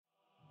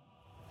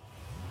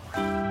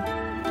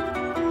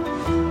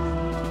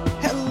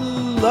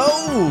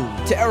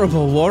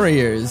Terrible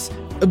Warriors.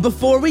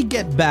 Before we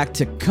get back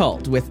to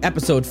Cult with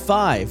episode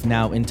 5,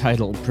 now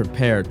entitled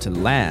Prepare to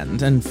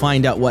Land, and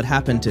find out what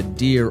happened to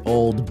dear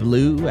old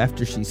Blue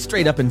after she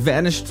straight up and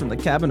vanished from the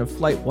cabin of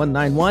Flight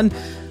 191,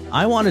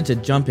 I wanted to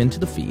jump into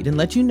the feed and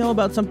let you know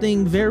about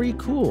something very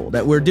cool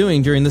that we're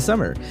doing during the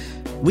summer.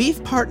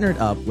 We've partnered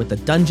up with the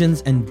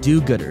Dungeons and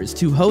Do-Gooders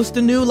to host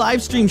a new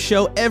live stream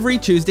show every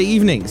Tuesday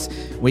evenings.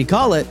 We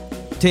call it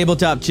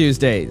Tabletop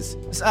Tuesdays.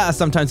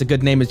 Sometimes a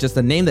good name is just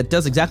a name that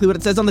does exactly what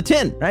it says on the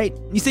tin, right?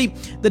 You see,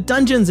 the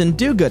Dungeons and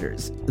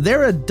Do-Gooders,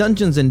 they're a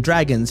Dungeons and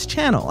Dragons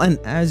channel, and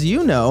as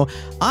you know,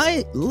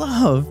 I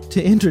love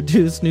to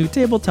introduce new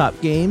tabletop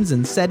games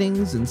and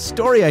settings and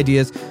story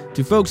ideas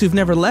to folks who've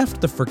never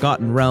left the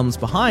Forgotten Realms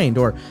behind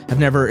or have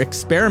never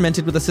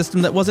experimented with a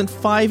system that wasn't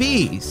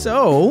 5e.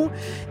 So,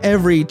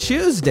 every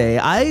Tuesday,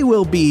 I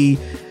will be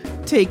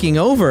taking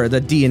over the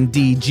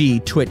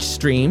D&DG Twitch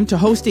stream to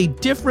host a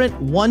different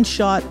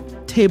one-shot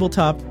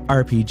tabletop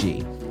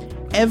RPG.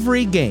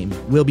 Every game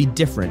will be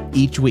different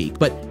each week,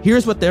 but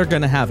here's what they're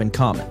going to have in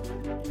common.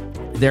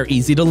 They're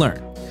easy to learn.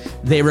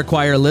 They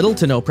require little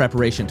to no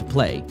preparation to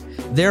play.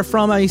 They're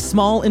from a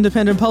small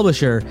independent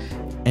publisher,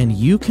 and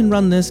you can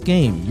run this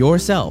game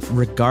yourself,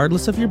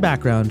 regardless of your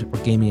background or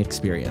gaming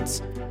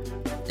experience.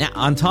 Now,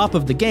 on top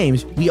of the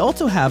games, we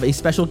also have a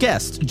special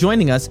guest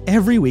joining us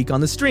every week on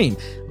the stream.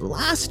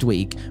 Last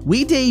week,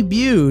 we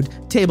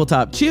debuted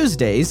Tabletop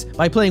Tuesdays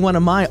by playing one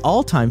of my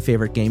all-time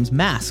favorite games,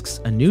 Masks: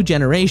 A New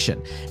Generation,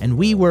 and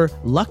we were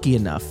lucky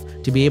enough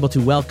to be able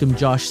to welcome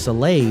Josh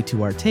Saleh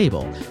to our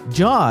table.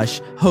 Josh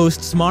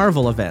hosts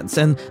Marvel events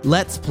and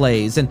Let's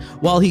Plays, and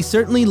while he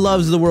certainly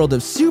loves the world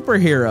of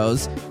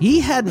superheroes, he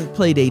hadn't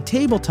played a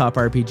tabletop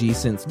RPG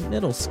since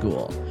middle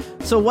school.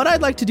 So what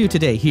I'd like to do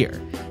today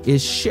here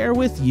is share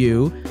with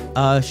you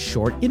a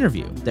short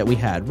interview that we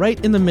had right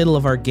in the middle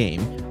of our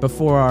game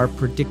before our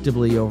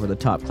predictably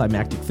over-the-top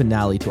climactic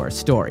finale to our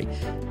story.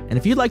 And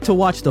if you'd like to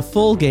watch the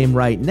full game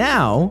right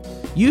now,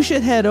 you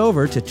should head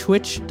over to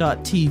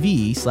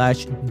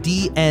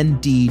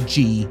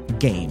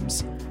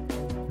twitch.tv/DNDGgames.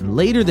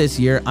 Later this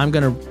year, I'm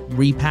going to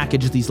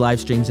repackage these live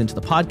streams into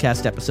the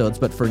podcast episodes,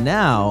 but for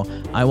now,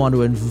 I want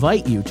to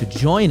invite you to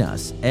join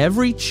us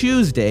every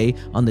Tuesday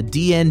on the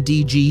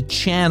DNDG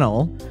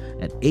channel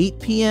at 8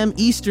 p.m.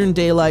 Eastern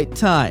Daylight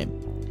Time.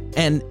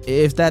 And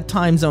if that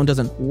time zone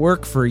doesn't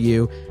work for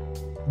you,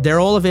 they're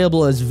all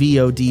available as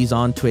VODs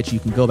on Twitch. You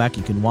can go back,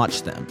 you can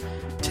watch them.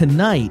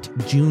 Tonight,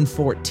 June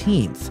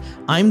 14th,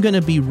 I'm going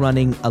to be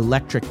running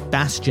Electric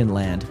Bastion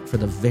Land for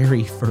the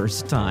very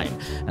first time.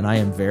 And I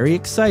am very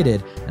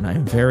excited and I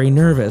am very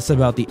nervous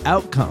about the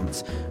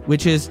outcomes,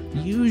 which is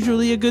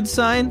usually a good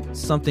sign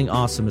something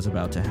awesome is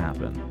about to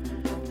happen.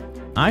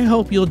 I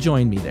hope you'll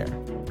join me there.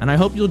 And I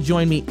hope you'll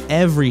join me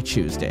every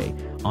Tuesday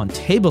on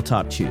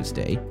Tabletop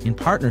Tuesday in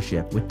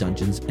partnership with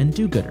Dungeons and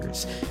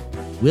Do-Gooders.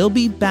 We'll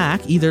be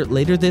back either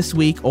later this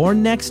week or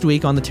next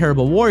week on the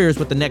Terrible Warriors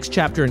with the next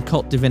chapter in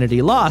Cult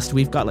Divinity Lost.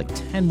 We've got like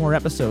 10 more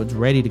episodes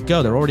ready to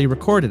go. They're already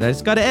recorded. I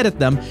just got to edit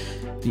them.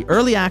 The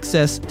early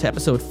access to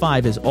episode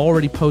 5 is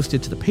already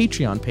posted to the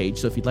Patreon page,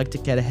 so if you'd like to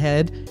get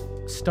ahead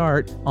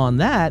start on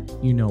that,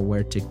 you know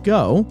where to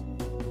go.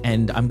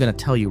 And I'm going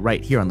to tell you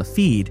right here on the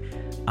feed,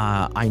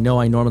 I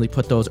know I normally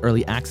put those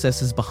early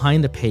accesses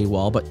behind the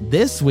paywall, but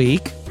this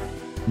week,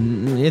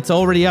 it's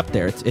already up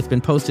there. It's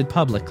been posted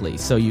publicly,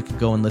 so you can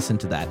go and listen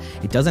to that.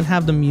 It doesn't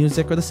have the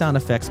music or the sound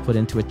effects put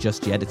into it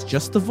just yet. It's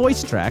just the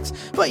voice tracks,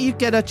 but you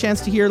get a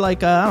chance to hear,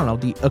 like, I don't know,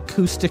 the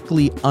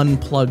acoustically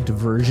unplugged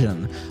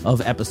version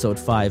of episode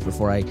 5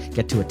 before I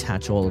get to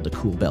attach all of the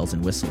cool bells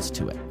and whistles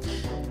to it.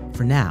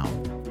 For now,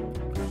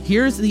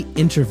 here's the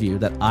interview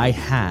that I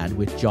had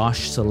with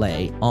Josh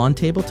Saleh on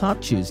Tabletop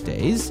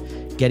Tuesdays,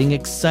 getting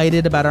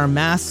excited about our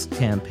Masks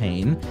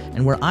campaign,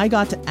 and where I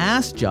got to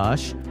ask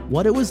Josh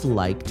what it was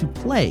like to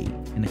play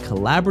in a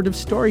collaborative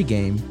story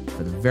game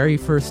for the very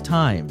first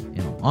time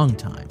in a long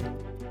time.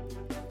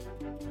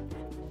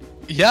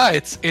 Yeah,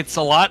 it's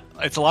a lot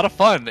of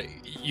fun.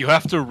 You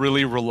have to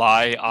really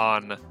rely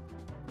on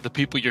the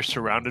people you're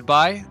surrounded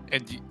by,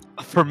 and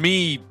for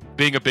me,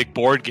 being a big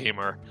board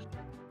gamer,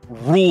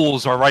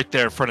 rules are right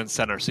there front and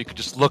center, so you can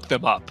just look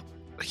them up.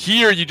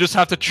 Here, you just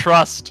have to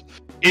trust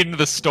in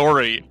the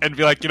story and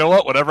be like, you know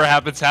what, whatever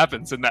happens,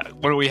 happens. And that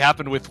what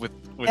happened with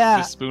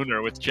Miss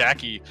Spooner, with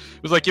Jackie,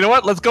 it was like, you know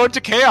what, let's go into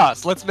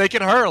chaos. Let's make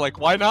it her. Like,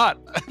 why not?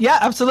 Yeah,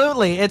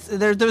 absolutely. It's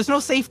there's no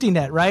safety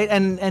net, right?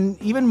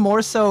 And even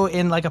more so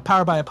in like a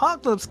Powered by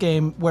Apocalypse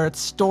game where its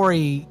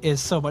story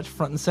is so much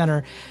front and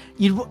center.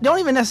 You don't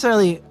even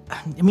necessarily,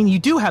 I mean, you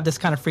do have this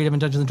kind of freedom in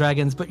Dungeons &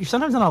 Dragons, but you're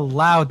sometimes not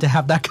allowed to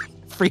have that kind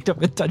of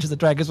freedom in Dungeons &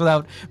 Dragons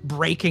without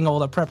breaking all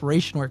the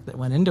preparation work that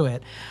went into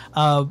it.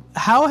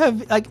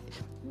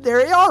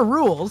 There are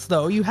rules,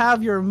 though. You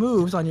have your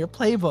moves on your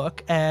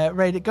playbook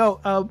ready to go.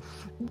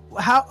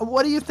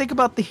 What do you think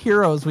about the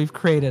heroes we've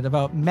created,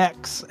 about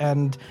Mex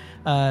and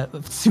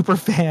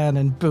Superfan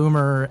and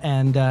Boomer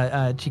and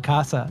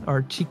Chikasa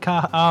or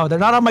Chica? Oh, they're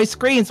not on my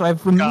screen, so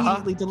I've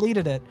immediately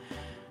deleted it.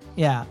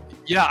 Yeah.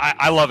 Yeah,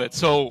 I love it.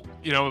 So,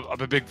 you know, I'm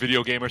a big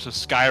video gamer, so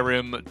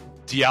Skyrim,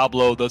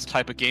 Diablo, those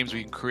type of games where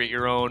you can create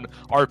your own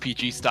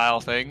RPG style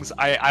things.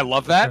 I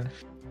love that. Sure.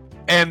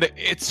 And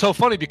it's so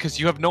funny because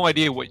you have no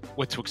idea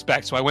what to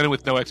expect. So I went in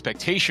with no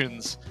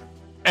expectations.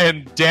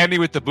 And Danny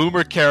with the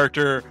boomer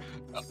character,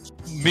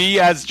 me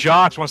as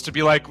Josh wants to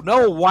be like,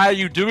 no, why are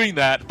you doing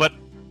that? But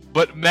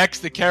Mex,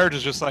 the character,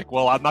 is just like,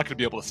 well, I'm not going to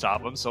be able to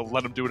stop him, so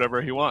let him do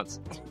whatever he wants.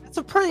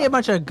 It's pretty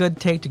much a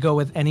good take to go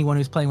with anyone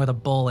who's playing with a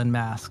bull in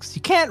masks.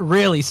 You can't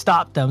really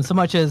stop them so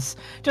much as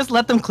just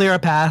let them clear a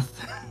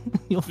path.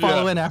 You'll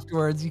follow in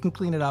afterwards. You can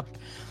clean it up.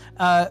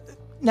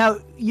 Now,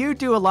 you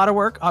do a lot of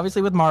work,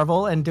 obviously, with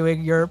Marvel and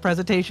doing your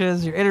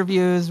presentations, your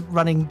interviews,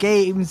 running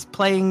games,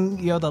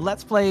 playing, the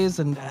Let's Plays,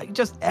 and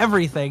just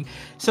everything.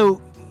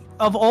 So,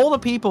 of all the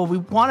people, we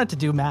wanted to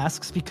do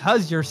masks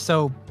because you're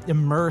so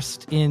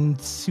immersed in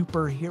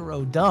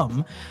superhero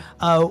dumb.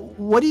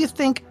 What do you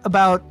think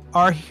about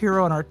our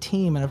hero and our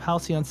team and of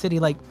Halcyon City?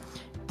 Like,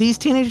 these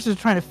teenagers are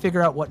trying to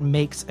figure out what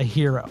makes a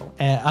hero,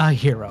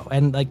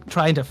 and like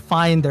trying to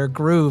find their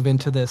groove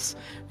into this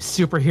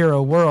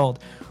superhero world.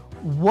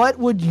 What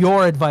would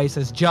your advice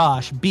as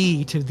Josh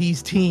be to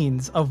these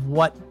teens of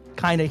what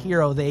kind of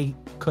hero they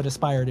could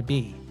aspire to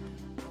be?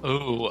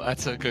 Oh,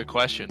 that's a good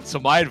question. So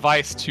my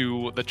advice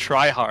to the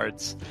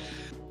tryhards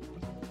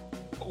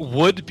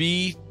would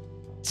be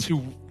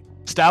to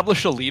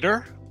establish a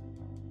leader.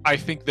 I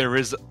think there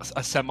is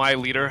a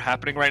semi-leader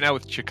happening right now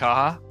with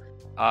Chikaha.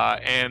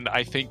 And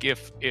I think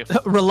if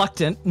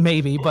reluctant,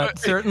 maybe, but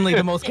certainly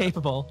the most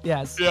capable.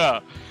 Yes. Yeah.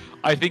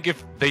 I think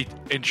if they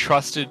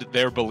entrusted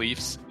their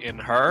beliefs in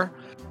her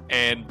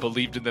and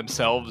believed in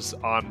themselves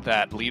on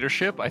that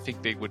leadership, I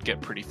think they would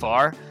get pretty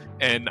far.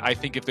 And I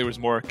think if there was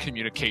more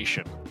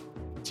communication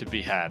to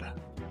be had.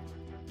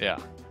 Yeah.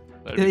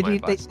 They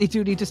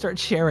do need to start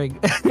sharing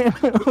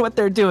what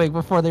they're doing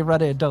before they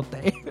run in, don't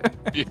they?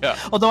 Yeah.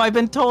 Although I've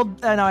been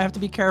told, now I have to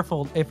be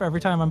careful if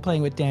every time I'm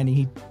playing with Danny,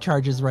 he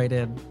charges right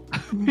in.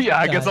 Yeah,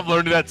 I guess I'm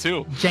learning that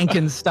too.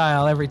 Jenkins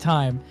style every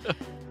time.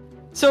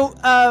 So,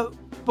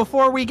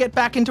 before we get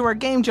back into our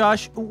game,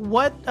 Josh,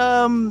 what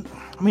are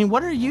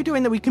you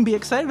doing that we can be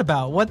excited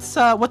about? What's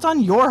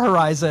on your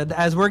horizon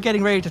as we're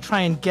getting ready to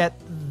try and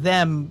get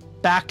them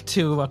back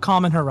to a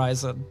common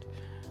horizon?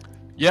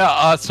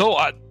 Yeah,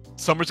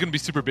 summer's going to be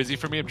super busy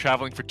for me. I'm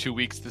traveling for 2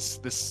 weeks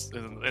this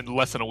in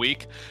less than a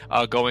week,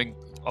 going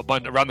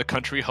around the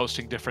country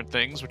hosting different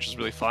things, which is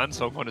really fun.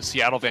 So I'm going to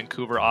Seattle,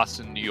 Vancouver,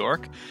 Austin, New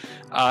York.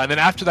 And then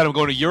after that, I'm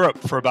going to Europe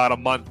for about a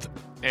month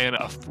and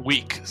a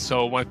week.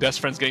 So my best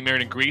friend's getting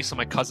married in Greece and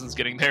my cousin's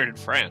getting married in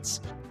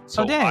France.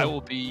 So I will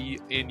be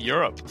in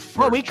Europe.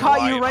 Well, we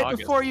caught you right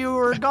before you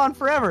were gone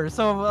forever.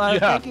 So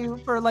thank you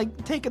for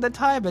taking the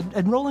time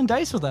and rolling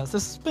dice with us.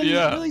 This has been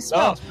really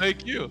swell. Oh,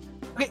 thank you.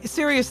 Okay,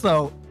 serious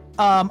though.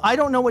 I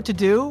don't know what to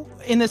do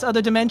in this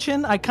other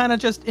dimension. I kind of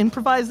just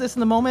improvise this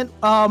in the moment.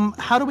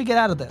 How do we get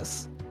out of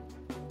this?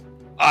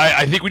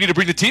 I think we need to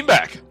bring the team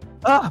back.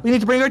 We need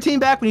to bring our team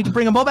back. We need to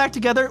bring them all back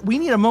together. We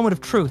need a moment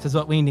of truth is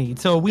what we need.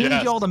 So we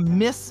need you all to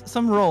miss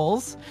some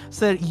rolls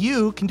so that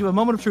you can do a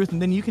moment of truth,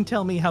 and then you can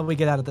tell me how we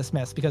get out of this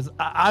mess, because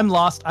I'm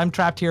lost. I'm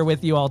trapped here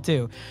with you all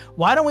too.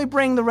 Why don't we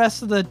bring the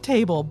rest of the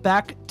table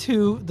back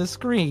to the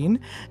screen,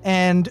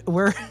 and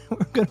we're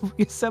going to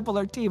reassemble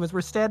our team as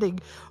we're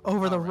standing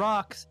over the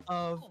rocks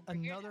of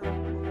another...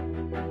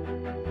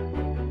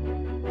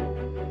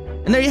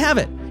 And there you have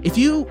it. If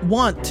you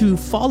want to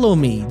follow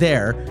me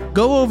there,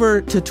 go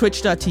over to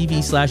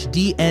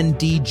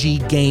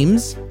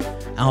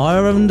twitch.tv/DNDGgames,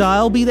 and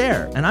I'll be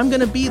there. And I'm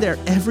going to be there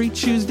every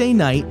Tuesday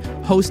night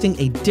hosting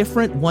a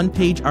different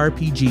one-page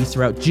RPG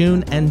throughout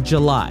June and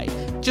July.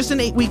 Just an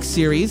 8-week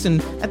series, and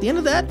at the end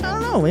of that, I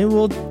don't know, maybe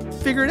we'll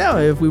figure it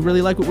out. If we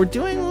really like what we're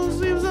doing, we'll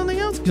see if something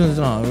else goes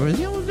on. It's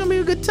going to be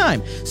a good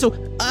time. So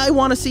I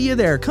want to see you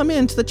there. Come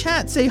into the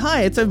chat, say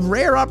hi. It's a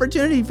rare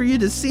opportunity for you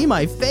to see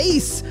my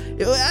face.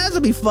 That'll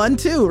be fun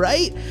too,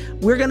 right?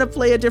 We're going to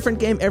play a different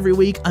game every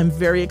week. I'm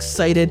very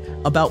excited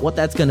about what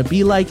that's going to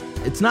be like.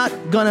 It's not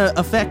going to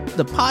affect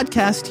the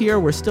podcast here.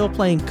 We're still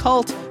playing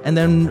Cult, and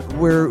then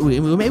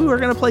maybe we're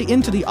going to play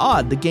Into the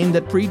Odd, the game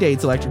that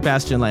predates Electric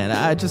Bastion Land.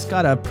 I just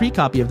got a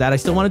pre-copy of that. I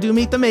still want to do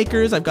Meet the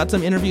Makers. I've got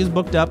some interviews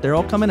booked up. They're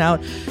all coming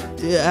out.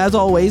 As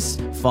always,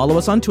 follow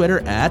us on Twitter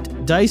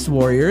 @Dice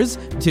Warriors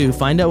to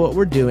find out what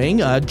we're doing.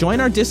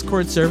 Join our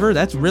Discord server.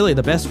 That's really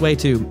the best way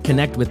to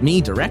connect with me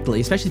directly,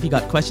 especially if you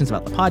got questions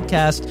about the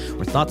podcast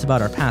or thoughts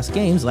about our past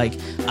games.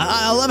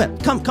 I love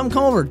it. Come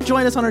over.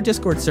 Join us on our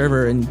Discord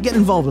server and get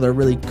involved with our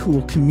really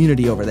cool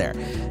community over there.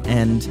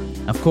 And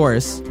of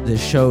course,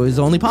 this show is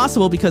only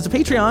possible because of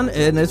Patreon,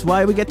 and that's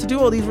why we get to do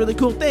all these really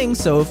cool things.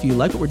 So if you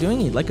like what we're doing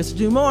and you'd like us to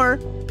do more,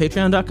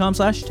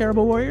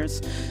 patreon.com/Terrible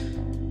Warriors.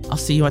 I'll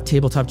see you at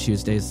Tabletop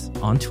Tuesdays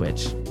on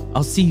Twitch.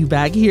 I'll see you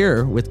back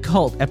here with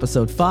Cult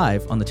Episode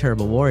 5 on the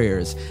Terrible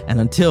Warriors. And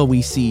until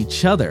we see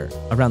each other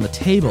around the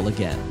table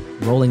again,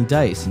 rolling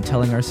dice and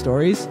telling our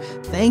stories,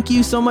 thank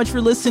you so much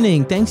for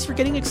listening. Thanks for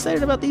getting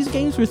excited about these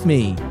games with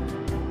me.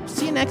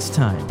 See you next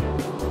time.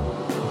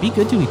 Be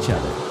good to each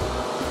other.